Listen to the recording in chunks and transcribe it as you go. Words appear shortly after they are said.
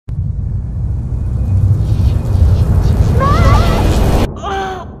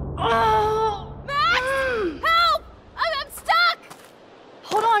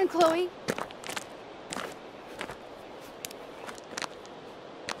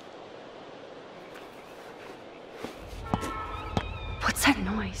that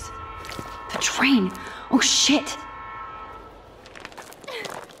noise? The train! Oh shit!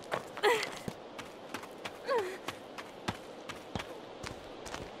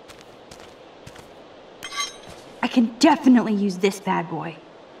 I can definitely use this bad boy.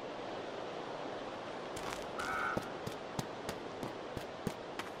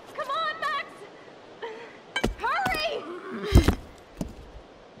 Come on, Max! Hurry!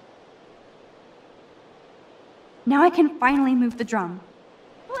 Now I can finally move the drum.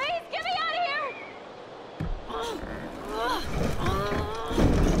 Please, get me out of here!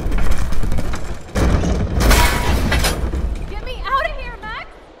 Get me out of here, Max!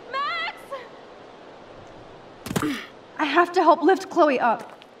 Max! I have to help lift Chloe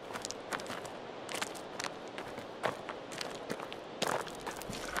up.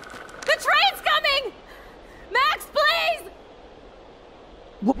 The train's coming! Max, please!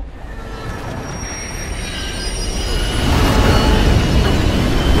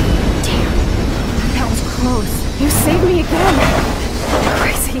 That was close. You saved me again!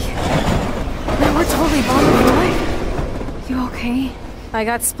 Crazy. Man, we're totally bonded for life. You okay? I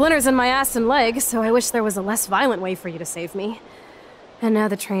got splinters in my ass and legs, so I wish there was a less violent way for you to save me. And now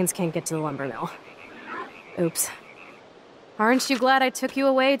the trains can't get to the lumber mill. Oops. Aren't you glad I took you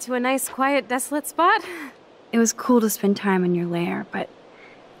away to a nice, quiet, desolate spot? It was cool to spend time in your lair, but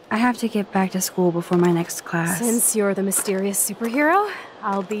I have to get back to school before my next class. Since you're the mysterious superhero,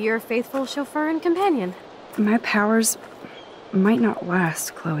 I'll be your faithful chauffeur and companion. My powers might not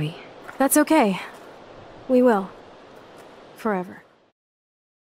last, Chloe. That's okay. We will. Forever.